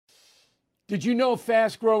Did you know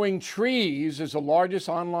Fast Growing Trees is the largest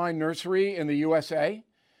online nursery in the USA?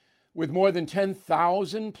 With more than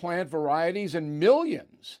 10,000 plant varieties and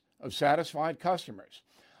millions of satisfied customers.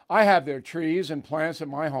 I have their trees and plants at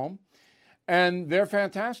my home, and they're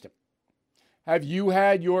fantastic. Have you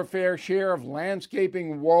had your fair share of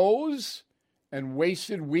landscaping woes and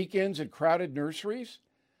wasted weekends at crowded nurseries?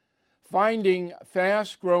 Finding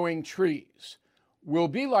Fast Growing Trees will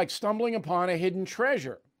be like stumbling upon a hidden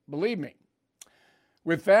treasure, believe me.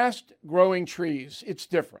 With Fast Growing Trees, it's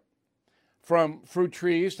different. From fruit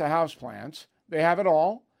trees to houseplants, they have it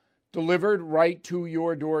all delivered right to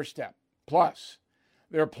your doorstep. Plus,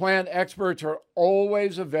 their plant experts are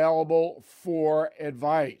always available for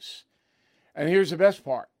advice. And here's the best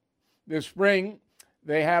part. This spring,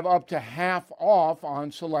 they have up to half off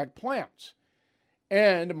on select plants.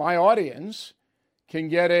 And my audience can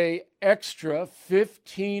get an extra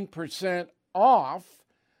 15% off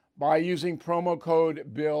by using promo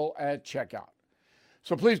code BILL at checkout.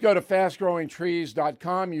 So please go to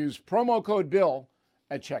fastgrowingtrees.com, use promo code BILL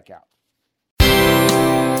at checkout.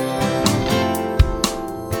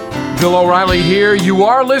 Bill O'Reilly here. You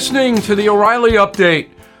are listening to the O'Reilly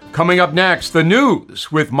Update. Coming up next, the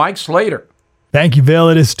news with Mike Slater. Thank you, Bill.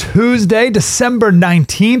 It is Tuesday, December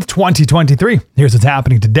 19th, 2023. Here's what's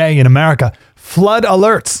happening today in America. Flood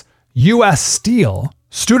alerts, U.S. Steel,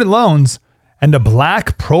 student loans, and a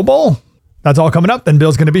black Pro Bowl? That's all coming up. Then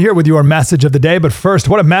Bill's going to be here with your message of the day. But first,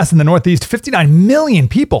 what a mess in the Northeast. 59 million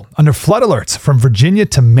people under flood alerts from Virginia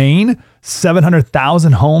to Maine.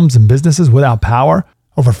 700,000 homes and businesses without power.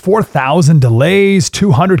 Over 4,000 delays.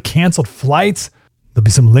 200 canceled flights. There'll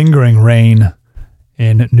be some lingering rain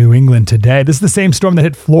in New England today. This is the same storm that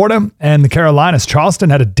hit Florida and the Carolinas.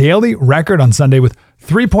 Charleston had a daily record on Sunday with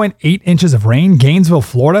 3.8 inches of rain. Gainesville,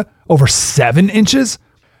 Florida, over 7 inches.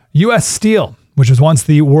 U.S. Steel, which was once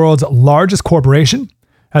the world's largest corporation,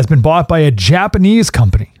 has been bought by a Japanese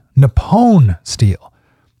company, Nippon Steel.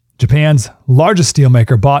 Japan's largest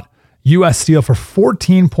steelmaker bought U.S. Steel for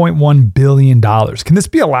 $14.1 billion. Can this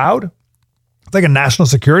be allowed? It's like a national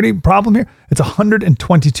security problem here. It's a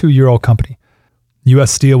 122-year-old company.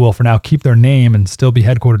 U.S. Steel will for now keep their name and still be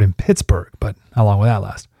headquartered in Pittsburgh, but how long will that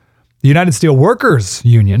last? The United Steel Workers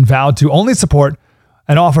Union vowed to only support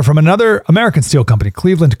an offer from another American steel company,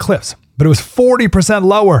 Cleveland-Cliffs, but it was 40%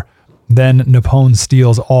 lower than Nippon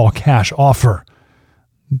Steel's all-cash offer.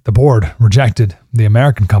 The board rejected the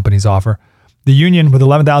American company's offer. The union, with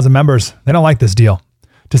 11,000 members, they don't like this deal.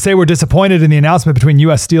 To say we're disappointed in the announcement between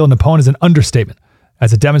U.S. Steel and Nippon is an understatement,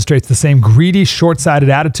 as it demonstrates the same greedy, short-sighted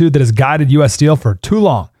attitude that has guided U.S. Steel for too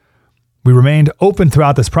long. We remained open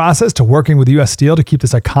throughout this process to working with U.S. Steel to keep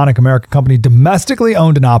this iconic American company domestically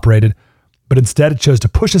owned and operated, but instead it chose to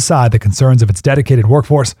push aside the concerns of its dedicated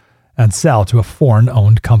workforce and sell to a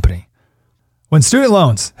foreign-owned company. When student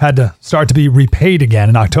loans had to start to be repaid again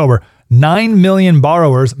in October, 9 million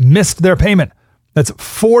borrowers missed their payment. That's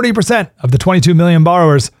 40% of the 22 million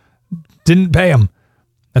borrowers didn't pay them.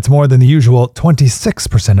 That's more than the usual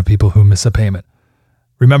 26% of people who miss a payment.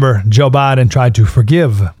 Remember, Joe Biden tried to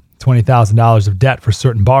forgive $20,000 of debt for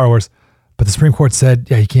certain borrowers, but the Supreme Court said,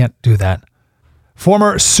 yeah, you can't do that.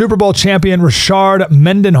 Former Super Bowl champion Rashard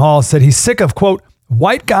Mendenhall said he's sick of, quote,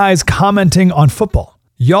 white guys commenting on football.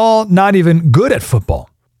 Y'all not even good at football.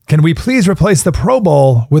 Can we please replace the Pro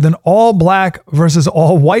Bowl with an all-black versus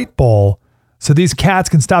all-white bowl so these cats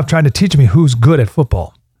can stop trying to teach me who's good at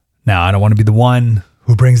football? Now, I don't want to be the one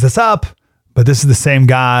who brings this up, but this is the same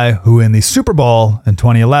guy who in the Super Bowl in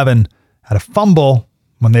 2011 had a fumble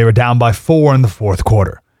when they were down by 4 in the fourth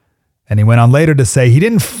quarter. And he went on later to say he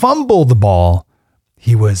didn't fumble the ball,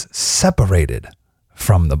 he was separated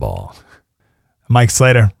from the ball. Mike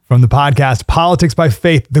Slater from the podcast Politics by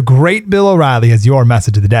Faith. The great Bill O'Reilly has your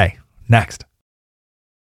message of the day. Next.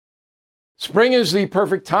 Spring is the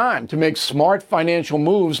perfect time to make smart financial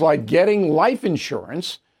moves like getting life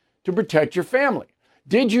insurance to protect your family.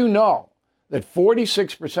 Did you know that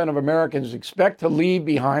 46% of Americans expect to leave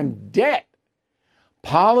behind debt?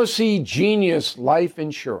 Policy Genius Life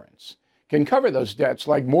Insurance can cover those debts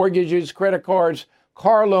like mortgages, credit cards,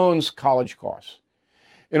 car loans, college costs.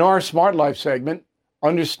 In our Smart Life segment,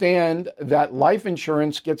 understand that life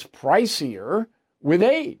insurance gets pricier with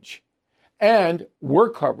age, and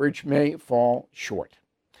work coverage may fall short.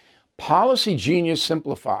 Policy Genius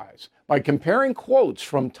simplifies by comparing quotes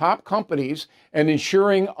from top companies and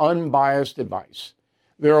ensuring unbiased advice.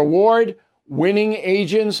 Their award-winning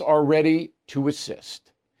agents are ready to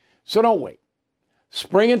assist. So don't wait.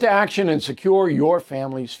 Spring into action and secure your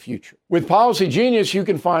family's future. With Policy Genius, you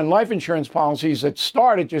can find life insurance policies that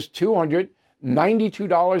start at just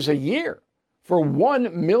 $292 a year, for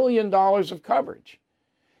 $1 million of coverage.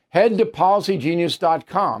 Head to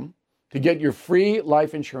PolicyGenius.com to get your free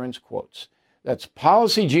life insurance quotes. That's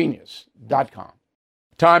PolicyGenius.com.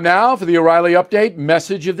 Time now for the O'Reilly Update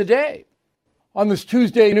message of the day. On this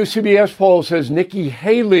Tuesday, a new CBS poll says Nikki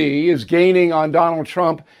Haley is gaining on Donald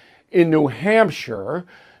Trump in New Hampshire.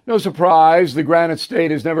 No surprise, the Granite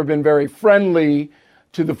State has never been very friendly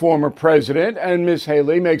to the former president, and Ms.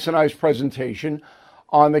 Haley makes a nice presentation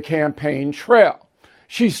on the campaign trail.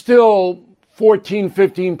 She's still 14,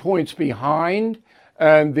 15 points behind,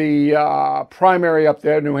 and the primary up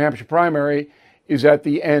there, New Hampshire primary, is at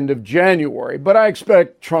the end of January. But I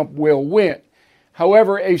expect Trump will win.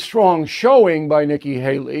 However, a strong showing by Nikki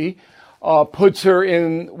Haley puts her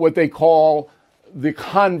in what they call the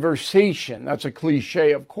conversation. That's a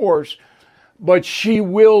cliche, of course, but she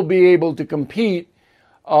will be able to compete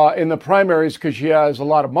in the primaries because she has a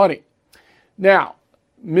lot of money. Now,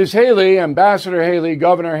 Ms. Haley, Ambassador Haley,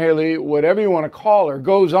 Governor Haley, whatever you want to call her,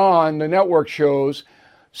 goes on the network shows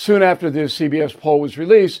soon after this CBS poll was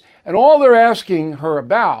released, and all they're asking her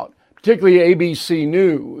about, particularly ABC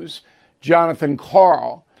News, Jonathan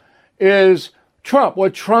Karl, is Trump,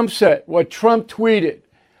 what Trump said, what Trump tweeted.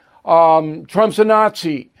 Trump's a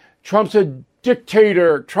Nazi, Trump's a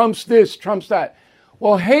dictator, Trump's this, Trump's that.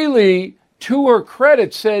 Well, Haley, to her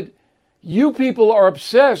credit, said, you people are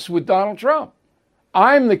obsessed with Donald Trump.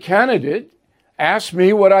 I'm the candidate. Ask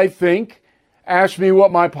me what I think. Ask me what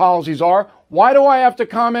my policies are. Why do I have to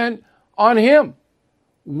comment on him?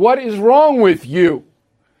 What is wrong with you?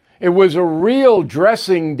 It was a real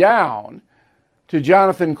dressing down to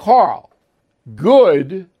Jonathan Karl.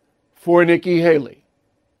 Good for Nikki Haley.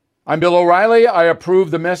 I'm Bill O'Reilly. I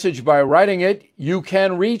approve the message by writing it. You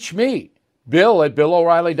can reach me, Bill at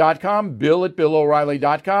BillO'Reilly.com, Bill at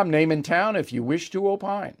BillO'Reilly.com, name and town if you wish to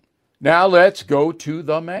opine. Now let's go to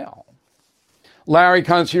the mail. Larry,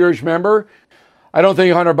 concierge member. I don't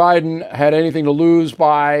think Hunter Biden had anything to lose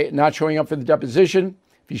by not showing up for the deposition.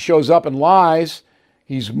 If he shows up and lies,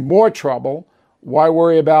 he's more trouble. Why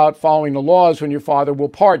worry about following the laws when your father will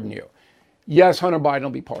pardon you? Yes, Hunter Biden will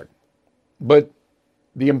be pardoned. But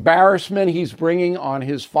the embarrassment he's bringing on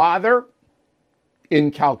his father,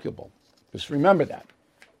 incalculable. Just remember that.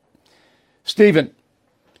 Stephen,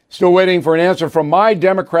 still waiting for an answer from my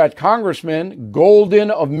Democrat Congressman,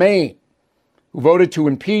 Golden of Maine, who voted to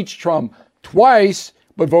impeach Trump twice,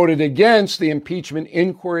 but voted against the impeachment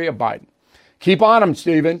inquiry of Biden. Keep on him,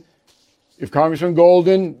 Stephen. If Congressman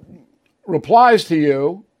Golden replies to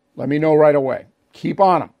you, let me know right away. Keep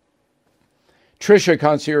on him. Tricia,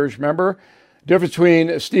 concierge member. Difference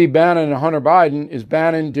between Steve Bannon and Hunter Biden is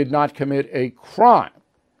Bannon did not commit a crime.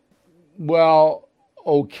 Well,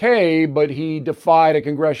 okay, but he defied a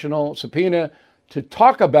congressional subpoena to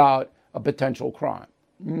talk about a potential crime.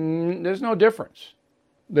 There's no difference.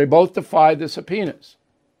 They both defied the subpoenas.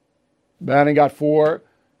 Bannon got 4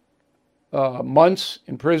 months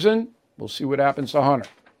in prison. We'll see what happens to Hunter.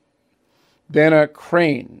 Dana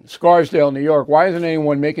Crane, Scarsdale, New York. Why isn't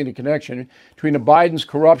anyone making a connection between the Biden's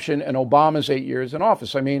corruption and Obama's 8 years in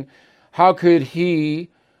office? I mean, how could he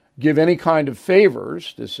give any kind of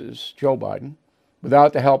favors, this is Joe Biden,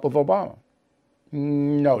 without the help of Obama?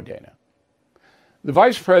 No, Dana. The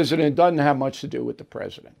vice president doesn't have much to do with the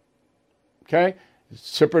president. Okay?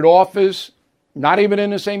 Separate office, not even in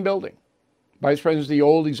the same building. Vice president's the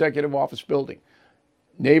old executive office building.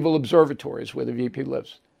 Naval Observatory is where the VP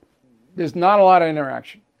lives. There's not a lot of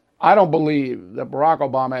interaction. I don't believe that Barack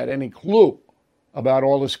Obama had any clue about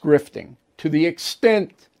all this grifting to the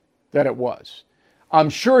extent that it was. I'm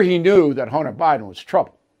sure he knew that Hunter Biden was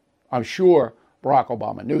trouble. I'm sure Barack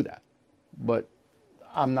Obama knew that. But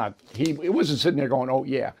he wasn't sitting there going, oh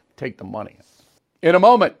yeah, take the money. In a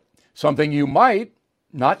moment, something you might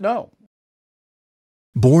not know.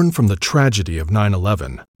 Born from the tragedy of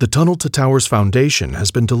 9/11, the Tunnel to Towers Foundation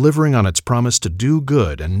has been delivering on its promise to do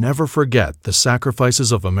good and never forget the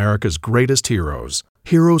sacrifices of America's greatest heroes.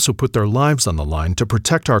 Heroes who put their lives on the line to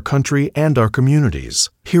protect our country and our communities.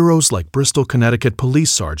 Heroes like Bristol, Connecticut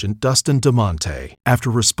Police Sergeant Dustin DeMonte. After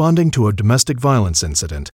responding to a domestic violence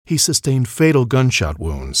incident, he sustained fatal gunshot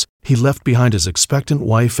wounds. He left behind his expectant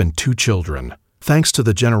wife and 2 children. Thanks to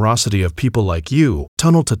the generosity of people like you,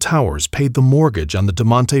 Tunnel to Towers paid the mortgage on the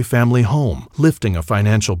DeMonte family home, lifting a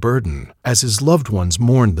financial burden. As his loved ones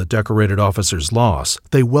mourned the decorated officer's loss,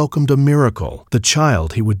 they welcomed a miracle, the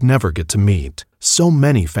child he would never get to meet. So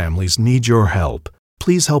many families need your help.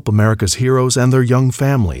 Please help America's heroes and their young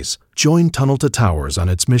families. Join Tunnel to Towers on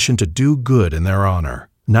its mission to do good in their honor.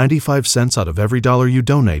 95 cents out of every dollar you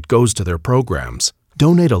donate goes to their programs.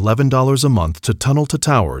 Donate $11 a month to Tunnel to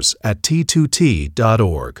Towers at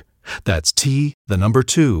T2T.org. That's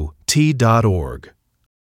T2T.org.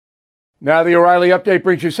 Now the O'Reilly Update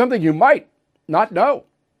brings you something you might not know.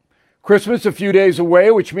 Christmas a few days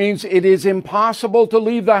away, which means it is impossible to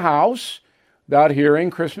leave the house without hearing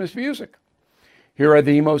Christmas music. Here are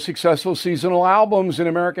the most successful seasonal albums in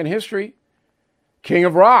American history. King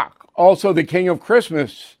of Rock, also the King of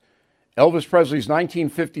Christmas, Elvis Presley's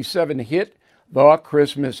 1957 hit, The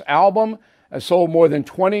Christmas Album, has sold more than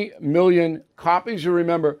 20 million copies. You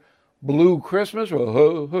remember Blue Christmas,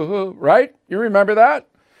 right? You remember that?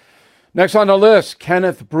 Next on the list,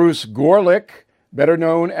 Kenneth Bruce Gorelick, better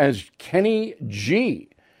known as Kenny G.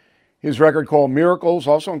 His record called Miracles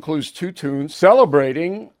also includes 2 tunes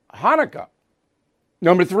celebrating Hanukkah.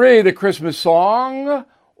 Number 3, the Christmas song,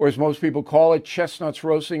 or as most people call it, Chestnuts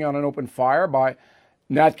Roasting on an Open Fire by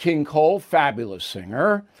Nat King Cole, fabulous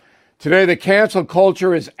singer. Today, the cancel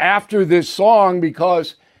culture is after this song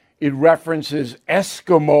because it references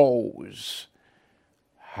Eskimos.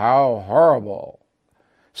 How horrible.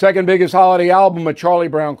 Second biggest holiday album, A Charlie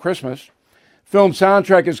Brown Christmas. Film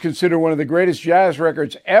soundtrack is considered one of the greatest jazz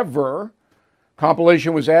records ever.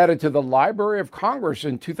 Compilation was added to the Library of Congress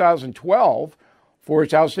in 2012 for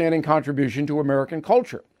its outstanding contribution to American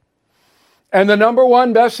culture. And the number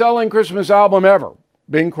 1 best-selling Christmas album ever,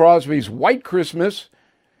 Bing Crosby's White Christmas.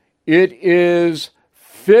 It is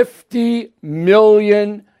 50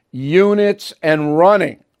 million units and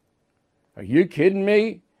running. Are you kidding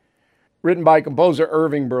me? Written by composer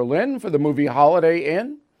Irving Berlin for the movie Holiday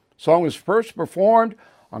Inn. The song was first performed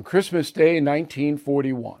on Christmas Day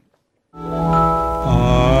 1941. I'm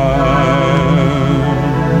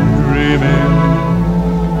dreaming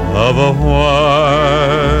of a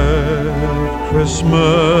white Christmas,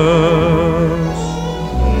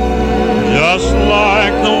 just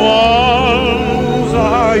like the ones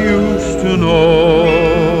I used to know.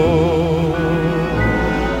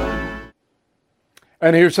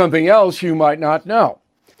 And here's something else you might not know.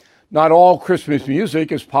 Not all Christmas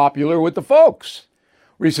music is popular with the folks.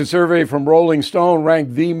 Recent survey from Rolling Stone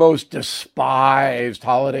ranked the most despised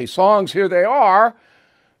holiday songs. Here they are.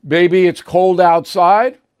 Baby, It's Cold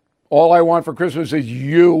Outside. All I Want for Christmas Is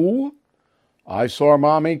You. I Saw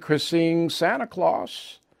Mommy Kissing Santa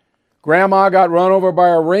Claus. Grandma Got Run Over by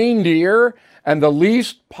a Reindeer. And the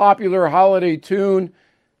least popular holiday tune,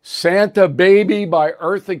 Santa Baby by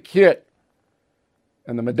Eartha Kitt.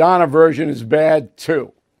 And the Madonna version is bad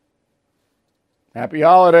too. Happy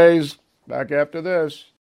holidays. Back after this.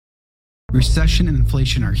 Recession and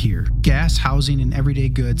inflation are here. Gas, housing, and everyday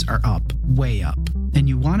goods are up, way up. And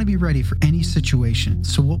you want to be ready for any situation.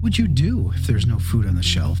 So what would you do if there's no food on the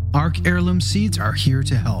shelf? ARC Heirloom Seeds are here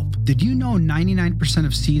to help. Did you know 99%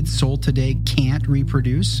 of seeds sold today can't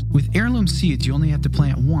reproduce? With Heirloom Seeds, you only have to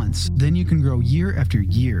plant once. Then you can grow year after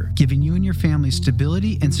year, giving you and your family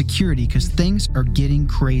stability and security because things are getting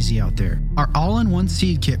crazy out there. Our all-in-one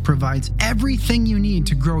seed kit provides everything you need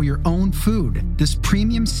to grow your own food. This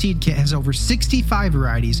premium seed kit has over 65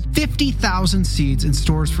 varieties, 50,000 seeds, and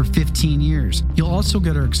stores for 15 years. You'll also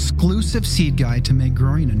get our exclusive seed guide to make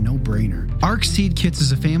growing a no-brainer. ARC Seed Kits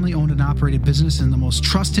is a family-owned and operated business and the most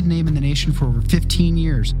trusted name in the nation for over 15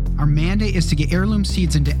 years. Our mandate is to get heirloom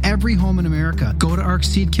seeds into every home in America. Go to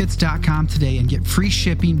arcseedkits.com today and get free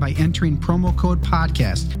shipping by entering promo code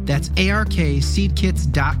PODCAST. That's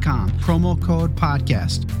ARKseedkits.com, promo code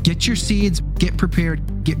PODCAST. Get your seeds, get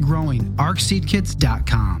prepared, get growing.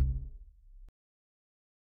 arcseedkits.com.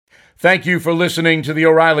 Thank you for listening to the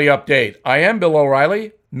O'Reilly Update. I am Bill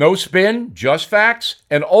O'Reilly. No spin, just facts,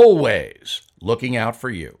 and always looking out for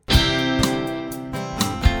you.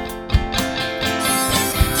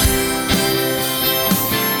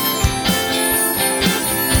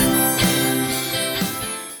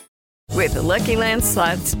 With the Lucky Land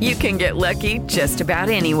Slots, you can get lucky just about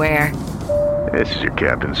anywhere. This is your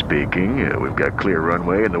captain speaking. We've got clear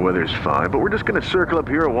runway and the weather's fine, but we're just going to circle up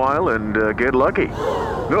here a while and get lucky.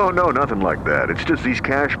 No, nothing like that. It's just these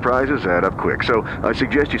cash prizes add up quick. So I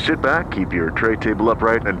suggest you sit back, keep your tray table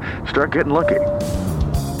upright, and start getting lucky.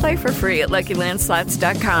 Play for free at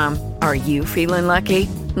LuckyLandSlots.com. Are you feeling lucky?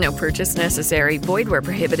 No purchase necessary. Void where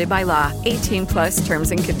prohibited by law. 18+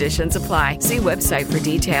 terms and conditions apply. See website for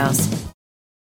details.